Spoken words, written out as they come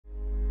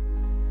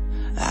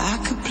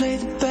could play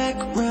the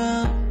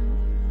background.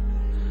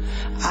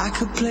 I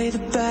could play the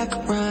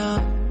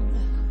background.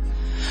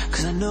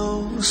 'Cause I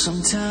know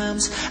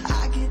sometimes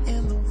I get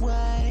in the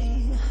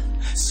way.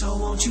 So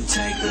won't you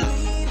take the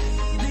lead?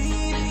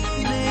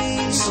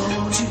 So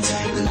won't you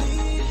take the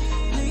lead?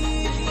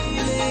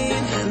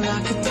 And I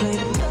could play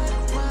the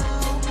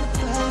background.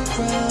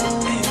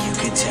 And you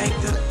could take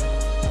the...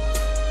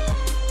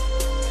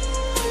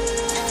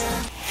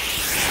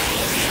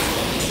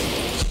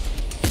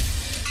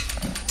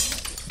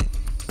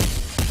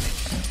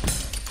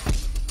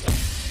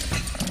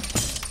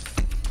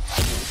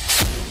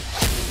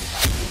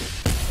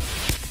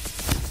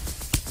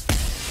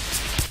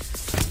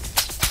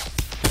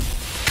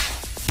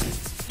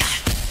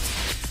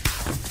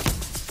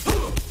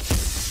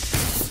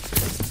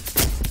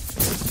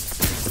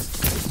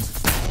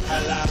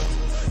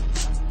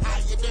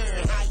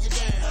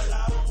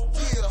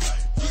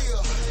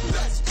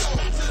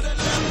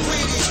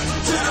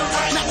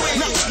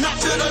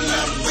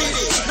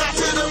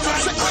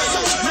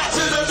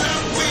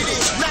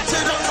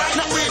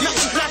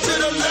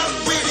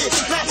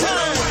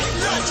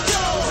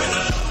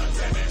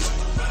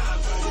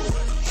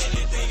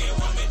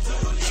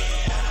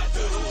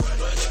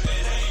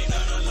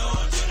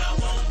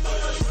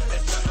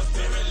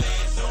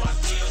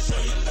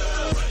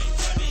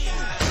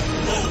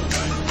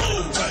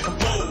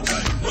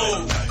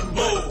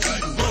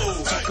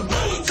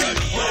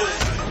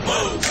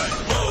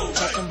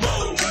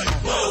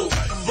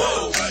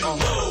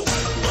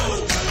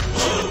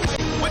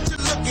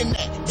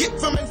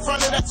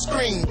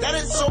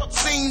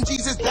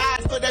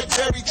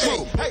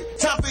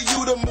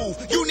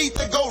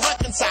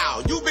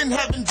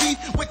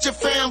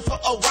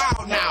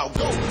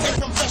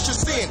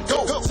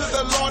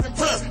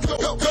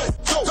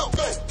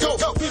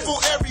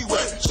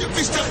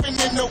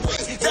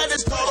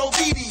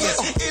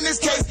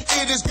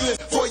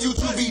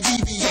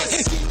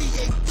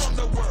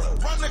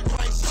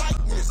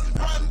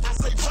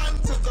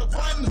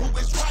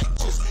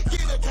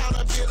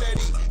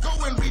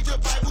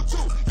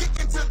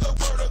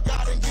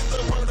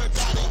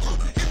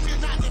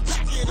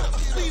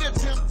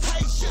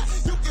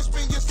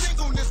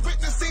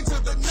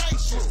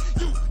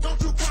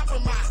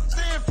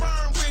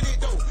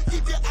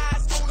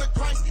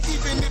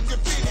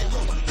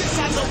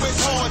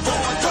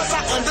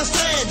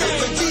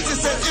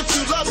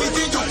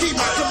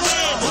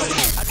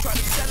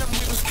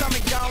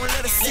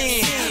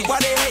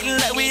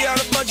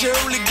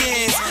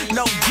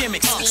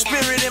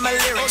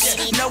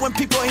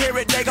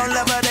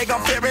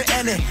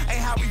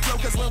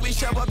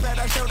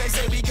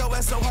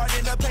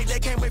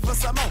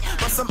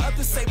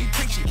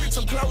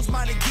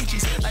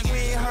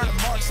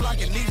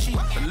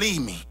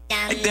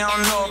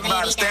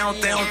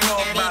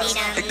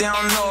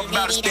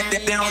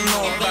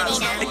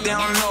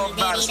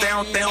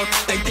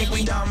 They think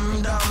we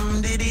dumb,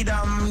 dumb, diddy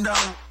dumb,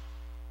 dumb.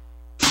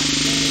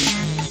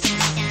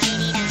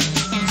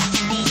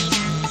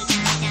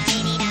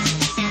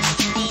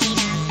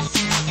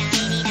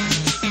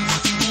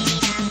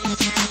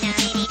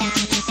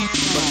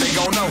 But they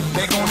gon' know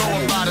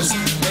about us.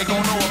 They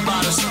gon' know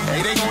about us.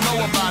 Hey, they gon'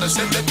 know about us.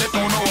 They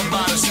gon' know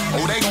about us.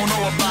 Oh, they gon'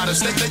 know about us.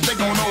 They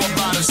gon' know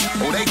about us.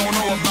 Oh, they gon'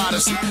 know about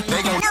us.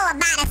 They gon' know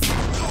about us.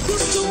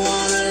 Used to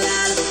want a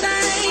lot of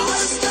things.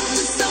 Stuff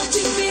is on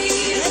TV,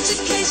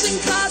 education,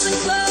 cars and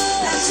clothes.